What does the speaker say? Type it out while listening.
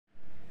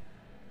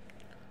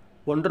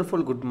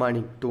Wonderful good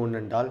morning to one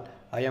and all.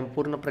 I am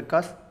Purna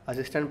Prakash,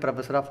 Assistant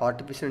Professor of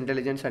Artificial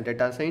Intelligence and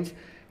Data Science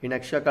in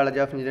Aksha College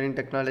of Engineering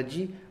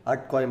Technology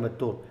at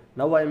Coimbatore.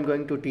 Now I am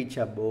going to teach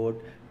about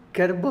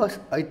Kerberos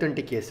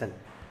Authentication.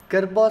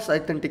 Kerberos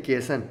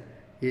Authentication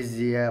is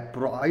a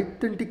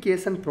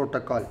authentication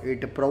protocol.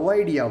 It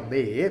provides a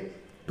way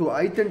to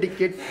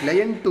authenticate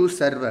client to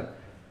server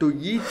to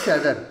each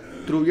other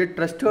through a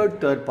trusted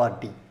third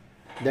party.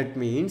 That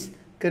means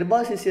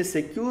Kerberos is a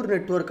secure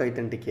network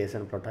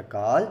authentication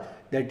protocol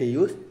that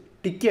uses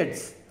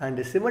tickets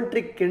and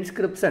symmetric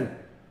encryption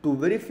to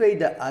verify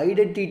the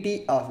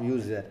identity of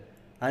user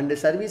and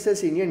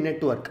services in a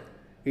network.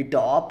 It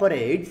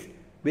operates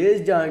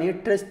based on a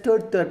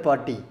trusted third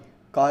party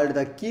called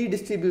the key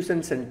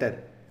distribution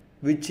center,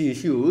 which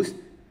issues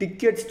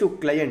tickets to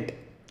client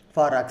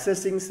for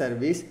accessing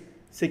service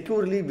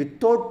securely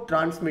without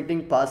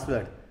transmitting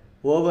password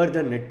over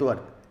the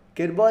network.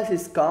 Kerberos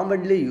is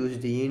commonly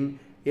used in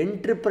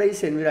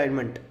enterprise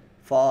environment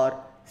for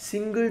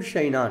single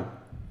sign-on.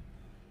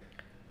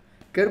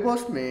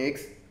 Kerberos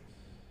makes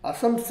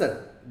assumption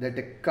that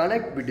a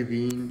connect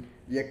between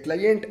a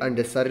client and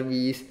a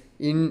service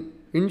in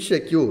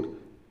insecure.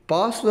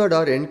 Password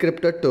are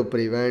encrypted to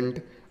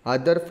prevent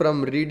others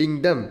from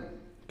reading them.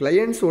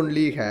 Clients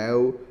only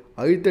have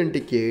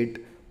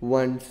authenticate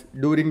once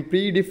during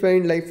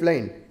predefined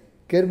lifeline.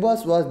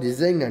 Kerberos was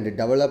designed and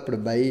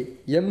developed by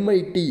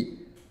MIT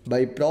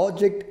by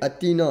Project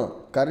Athena.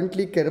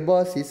 Currently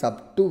Kerberos is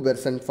up to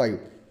version 5.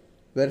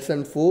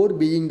 Version 4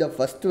 being the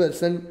first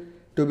version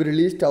to be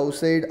released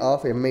outside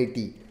of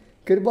MIT.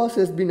 Kerberos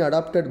has been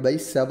adopted by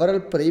several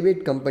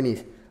private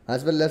companies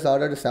as well as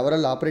ordered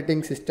several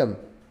operating systems.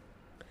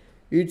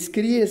 Its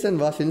creation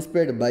was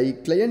inspired by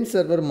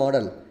client-server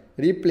model,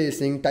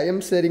 replacing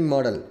time-sharing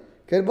model.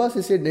 Kerberos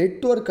is a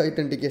network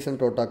authentication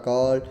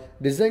protocol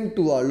designed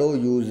to allow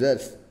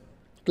users,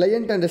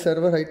 client and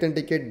server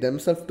authenticate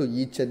themselves to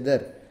each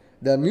other.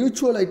 The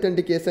mutual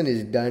authentication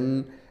is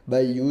done by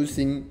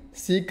using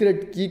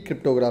secret key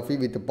cryptography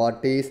with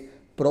parties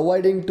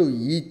providing to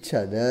each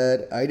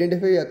other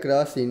identify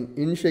across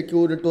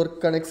insecure network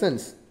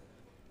connections.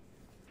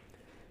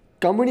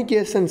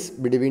 Communications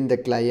between the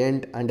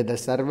client and the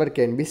server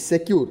can be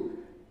secure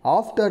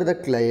after the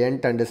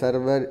client and the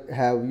server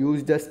have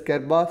used the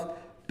Kerberos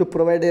to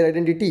provide their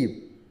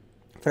identity.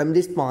 From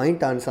this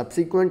point on,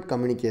 subsequent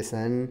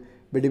communication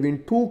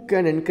between two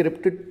can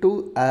encrypt it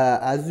to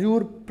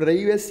assure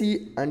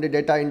privacy and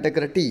data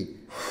integrity.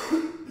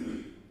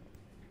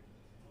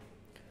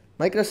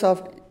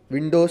 Microsoft,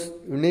 Windows,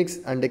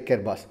 Unix and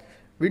Kerberos.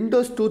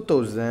 Windows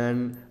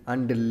 2000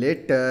 and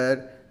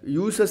later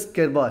uses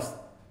Kerberos.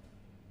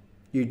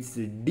 Its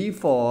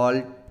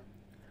default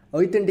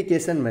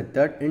authentication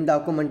method in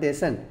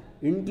documentation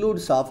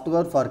includes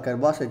software for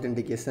Kerberos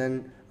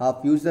authentication of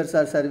users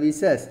or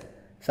services.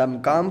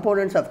 Some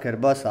components of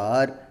Kerberos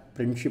are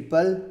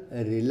principal,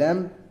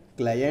 realm,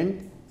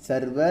 client,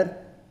 server,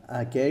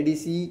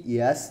 KDC,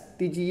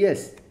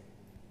 TGS.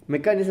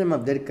 Mechanism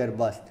of their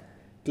Kerberos.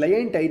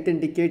 Client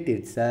authenticate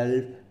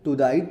itself to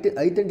the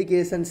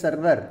authentication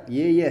server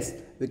AS,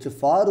 which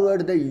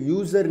forward the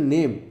user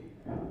name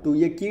to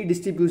a key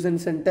distribution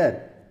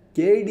center.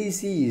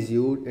 KDC is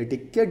used a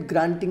ticket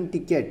granting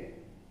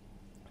ticket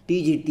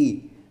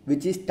TGT,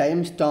 which is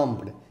time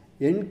stamped.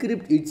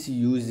 Encrypt it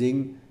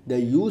using the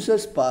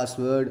user's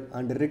password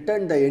and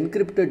return the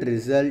encrypted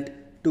result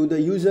to the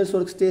user's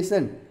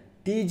workstation.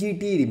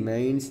 TGT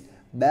remains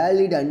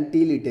valid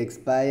until it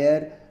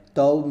expires,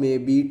 though may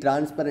be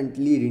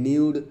transparently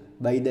renewed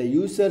by the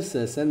user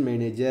session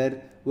manager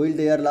while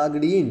they are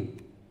logged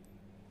in.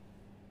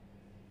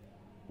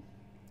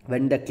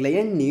 When the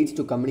client needs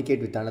to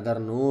communicate with another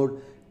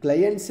node,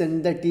 client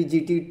sends the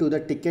TGT to the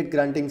ticket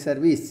granting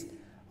service.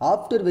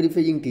 After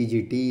verifying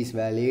TGT is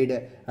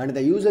valid and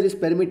the user is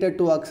permitted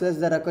to access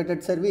the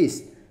requested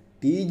service,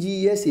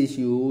 TGS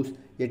issues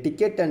a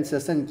ticket and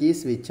session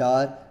keys which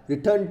are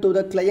returned to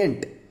the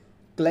client.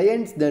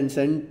 Clients then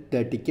send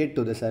the ticket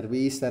to the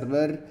service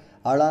server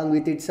along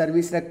with its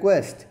service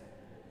request.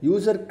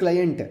 User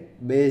client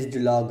based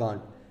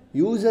logon.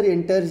 User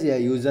enters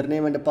a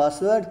username and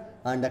password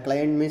and the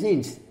client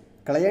machines.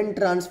 Client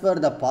transfer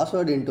the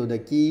password into the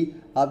key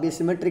of a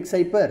symmetric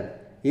cipher.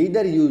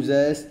 Either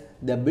uses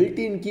the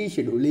built-in key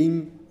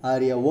scheduling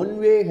or a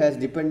one-way has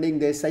depending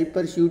the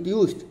cipher suite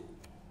used.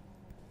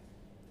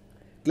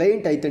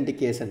 Client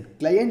authentication.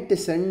 Client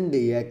send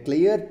a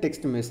clear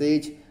text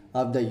message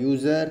of the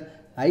user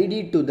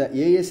ID to the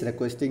AS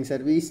requesting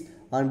service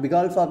on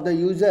behalf of the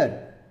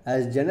user,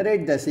 as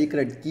generate the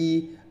secret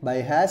key by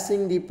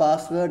hashing the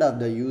password of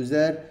the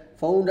user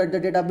found at the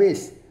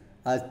database,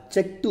 as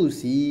check to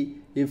see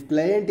if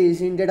client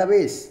is in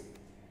database.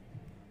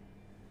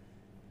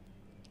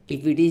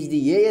 If it is,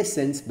 the AS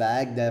sends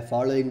back the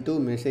following two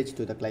messages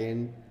to the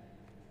client.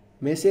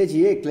 Message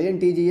A,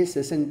 client TGS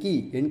session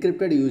key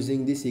encrypted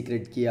using the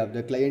secret key of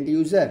the client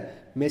user.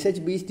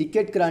 Message B is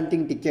ticket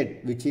granting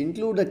ticket, which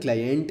include the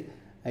client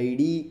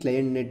ID,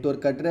 client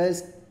network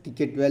address,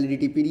 ticket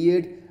validity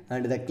period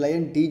and the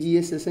client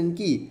TGS session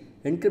key.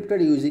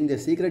 encrypted using the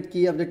secret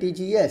key of the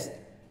TGS.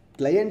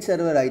 Client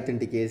server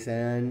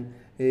authentication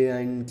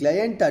and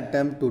client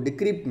attempt to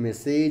decrypt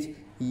message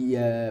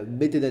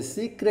with the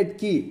secret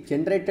key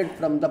generated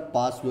from the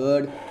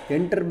password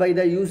entered by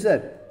the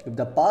user. If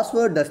the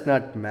password does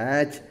not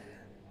match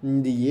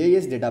in the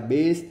AES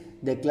database,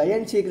 the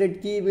client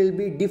secret key will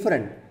be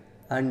different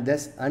and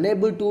thus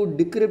unable to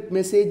decrypt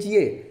message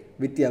A.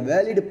 With a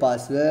valid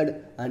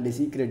password and a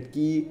secret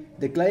key,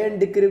 the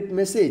client decrypt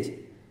message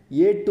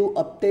A to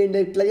obtain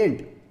the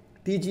client.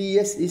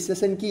 TGS is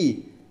session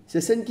key.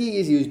 Session key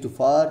is used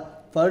for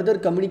further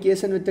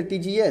communication with the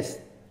TGS.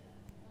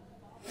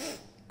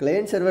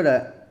 Client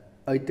server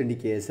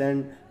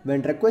authentication.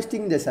 When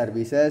requesting the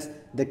services,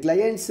 the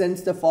client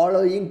sends the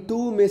following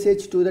two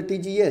messages to the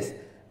TGS.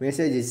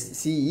 Message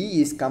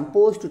C is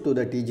composed to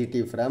the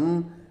TGT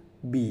from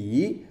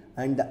B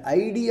and the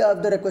ID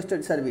of the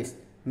requested service.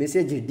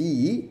 Message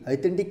D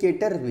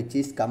authenticator, which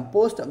is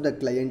composed of the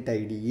client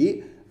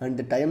ID and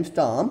the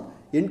timestamp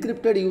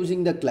encrypted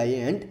using the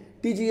client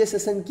TGS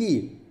session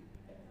key.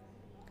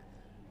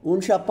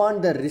 Once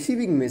upon the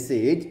receiving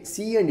message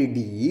C and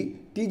D,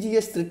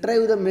 TGS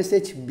retrieve the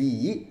message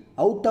B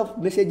out of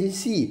message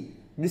C.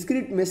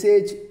 Discrete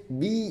message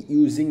B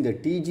using the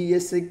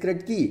TGS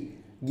secret key.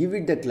 Give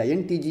it the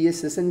client TGS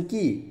session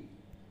key.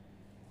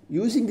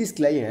 Using this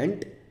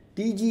client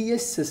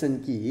TGS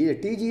session key, the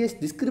TGS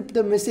decrypt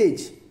the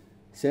message.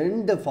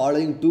 Send the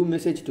following two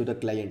messages to the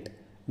client.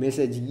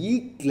 Message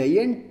E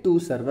client to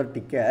server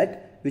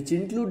ticket, which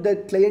include the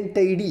client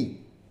ID,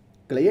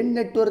 client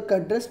network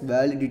address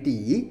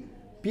validity,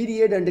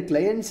 period and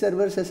client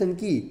server session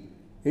key,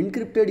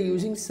 encrypted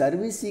using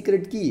service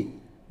secret key.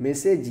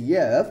 Message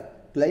F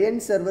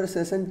client server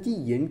session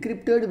key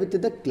encrypted with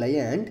the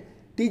client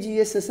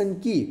TGS session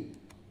key.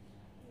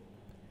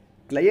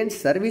 Client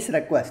service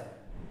request.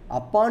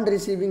 Upon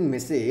receiving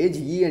message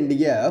E and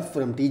F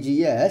from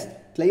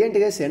TGS, client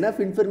has enough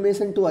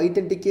information to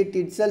authenticate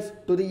itself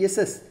to the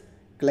SS.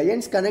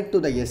 Clients connect to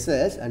the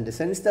SS and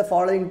sends the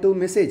following two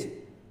messages.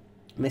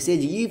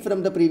 Message E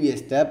from the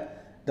previous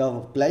step, the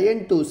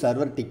client to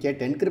server ticket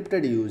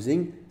encrypted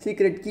using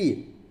secret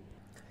key.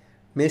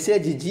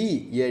 Message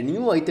G, a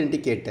new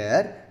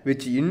authenticator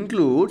which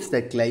includes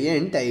the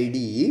client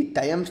ID,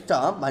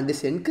 timestamp and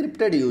is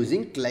encrypted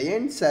using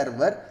client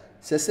server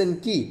session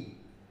key.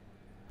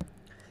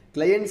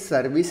 Client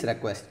service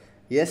request.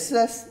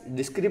 SS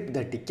decrypt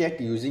the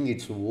ticket using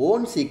its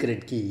own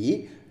secret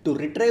key to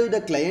retrieve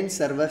the client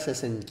server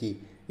session key.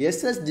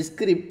 SS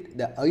decrypt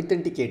the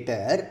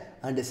authenticator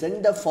and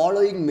send the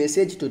following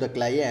message to the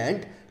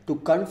client to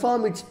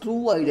confirm its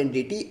true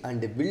identity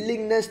and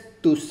willingness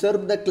to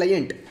serve the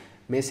client.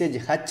 Message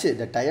H,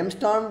 the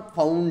timestamp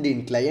found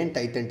in client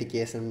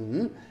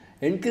authentication,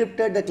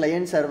 encrypted the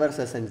client server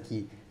session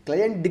key.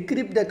 Client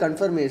decrypt the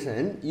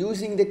confirmation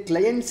using the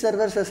client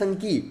server session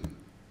key.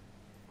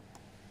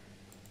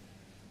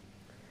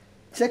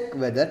 Check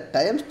whether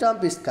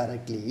timestamp is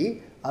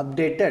correctly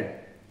updated.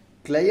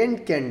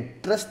 Client can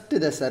trust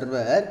the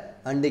server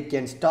and they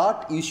can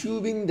start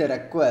issuing the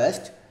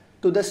request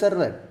to the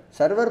server.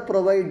 Server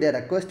provide the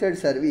requested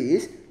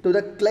service to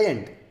the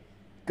client.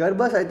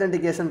 Kerberos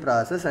authentication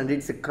process and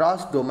its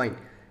cross-domain.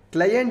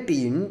 Client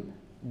in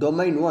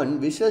domain 1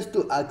 wishes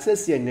to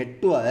access a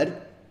network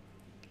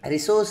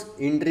resource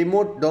in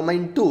remote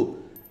domain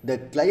 2. The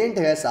client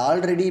has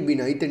already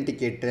been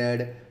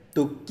authenticated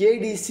to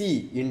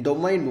KDC in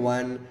domain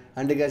 1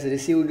 and has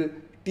received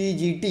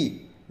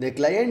TGT. The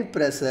client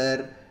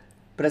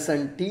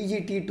present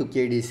TGT to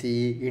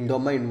KDC in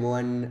domain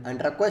 1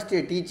 and request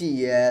a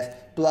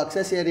TGS to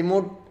access a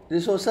remote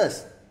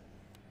resources.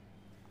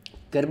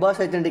 Kerberos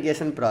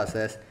authentication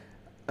process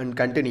and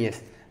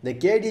continuous. The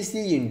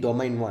KDC in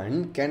domain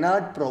 1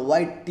 cannot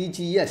provide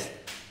TGS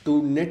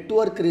to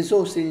network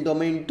resource in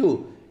domain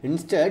 2.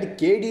 Instead,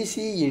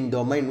 KDC in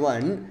domain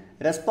 1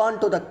 respond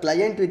to the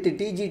client with the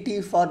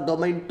TGT for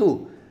domain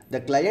 2.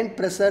 The client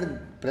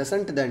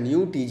present the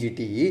new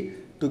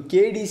TGT to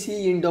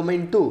KDC in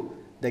domain 2.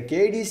 The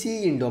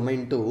KDC in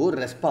domain 2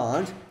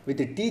 responds with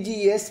the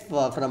TGS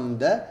from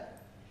the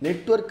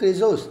network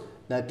resource.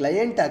 The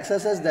client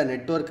accesses the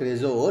network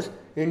resource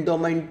in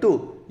domain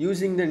 2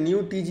 using the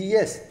new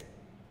TGS.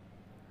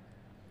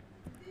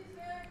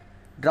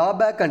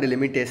 Drawback and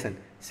limitation.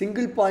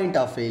 Single point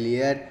of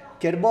failure.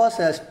 Kerberos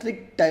has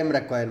strict time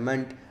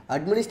requirement.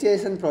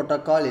 Administration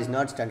protocol is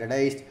not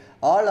standardized.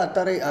 All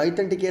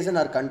authentication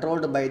are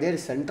controlled by their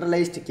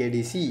centralized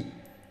KDC.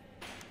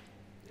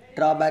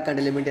 Drawback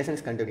and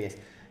limitations continuous.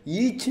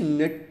 Each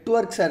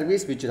network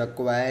service which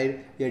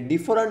requires a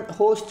different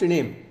host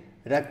name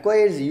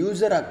requires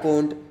user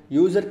account,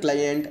 user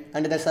client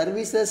and the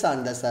services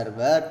on the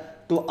server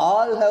to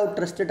all have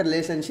trusted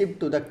relationship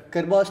to the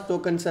Kerberos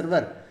token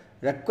server.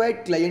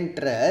 Required client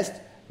trust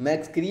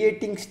makes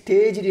creating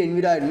staged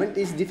environment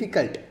is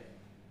difficult.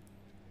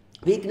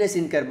 Weakness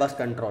in Kerberos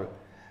control.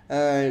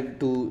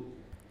 To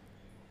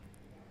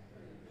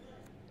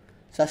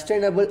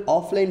sustainable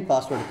offline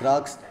password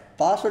cracks,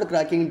 password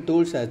cracking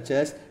tools such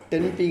as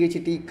 10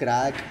 PHT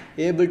crack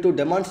able to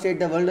demonstrate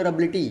the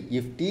vulnerability.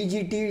 If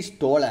TGT is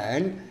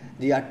stolen,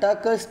 the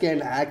attackers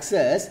can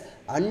access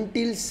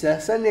until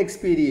session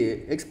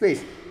expires.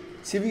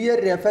 Severe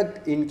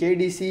effect in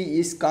KDC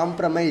is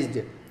compromised.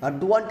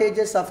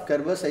 Advantages of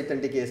Kerberos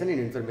authentication in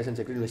information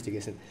security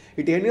investigation.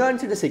 It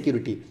enhances the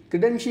security.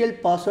 Credential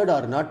password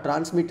are not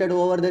transmitted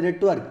over the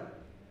network.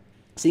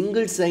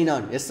 Single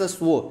sign-on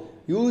SSO.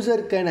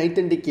 User can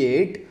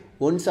authenticate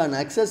once on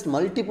access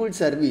multiple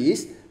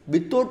service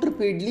without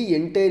repeatedly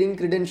entering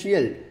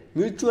credential.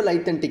 Mutual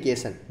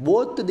authentication.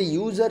 Both the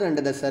user and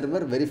the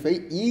server verify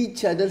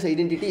each other's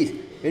identities,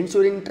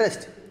 ensuring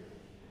trust.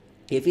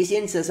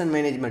 Efficient session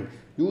management.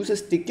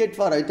 Uses ticket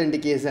for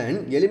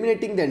authentication,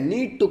 eliminating the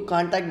need to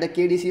contact the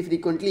KDC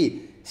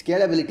frequently.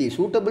 Scalability.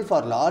 Suitable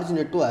for large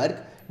network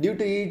due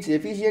to its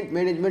efficient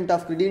management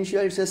of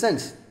credential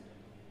sessions.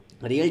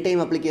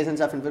 Real-time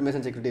applications of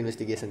information security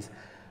investigations.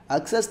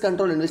 Access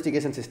control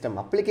investigation system.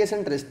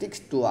 Application restricts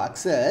to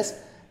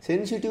access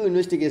sensitive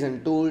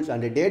investigation tools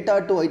and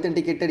data to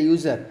authenticated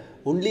user.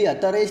 Only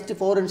authorized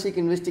forensic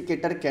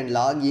investigator can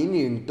log in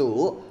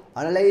into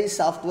analyze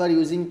software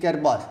using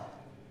Kerberos.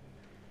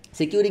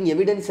 Securing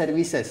evidence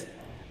services.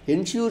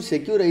 Ensure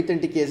secure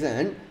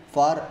authentication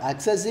for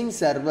accessing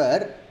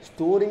server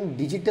storing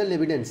digital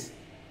evidence.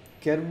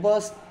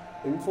 Kerberos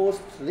enforce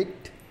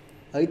strict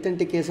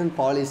authentication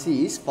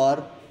policies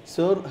for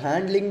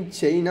handling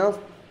chain of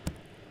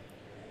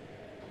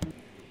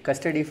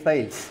custody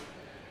files.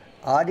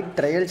 Audit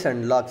trails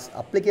and logs.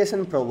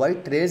 Application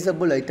provide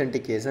traceable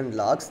authentication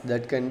logs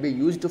that can be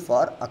used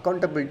for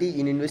accountability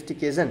in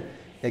investigation.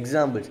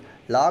 Examples.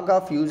 Log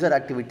of user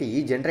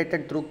activity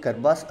generated through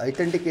Kerberos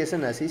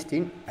authentication assist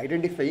in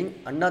identifying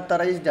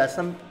unauthorized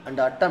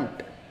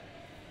attempt.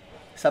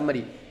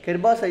 Summary.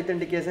 Kerberos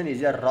authentication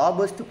is a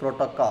robust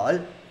protocol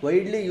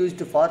widely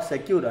used for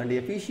secure and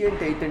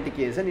efficient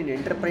authentication in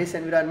enterprise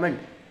environment.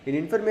 In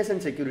information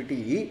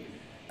security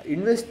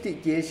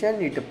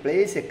investigation, it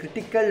plays a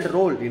critical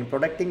role in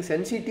protecting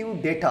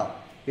sensitive data,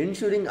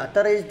 ensuring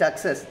authorized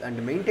access,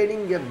 and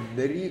maintaining a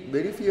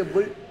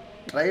verifiable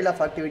trail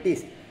of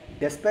activities.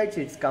 Despite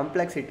its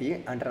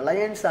complexity and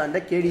reliance on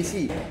the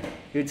KDC,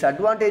 its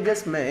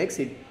advantages makes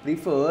it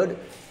preferred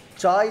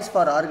choice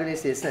for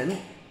organization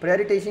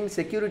prioritizing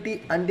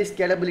security and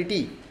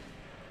scalability.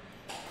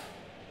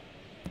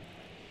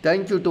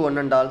 Thank you to one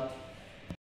and all.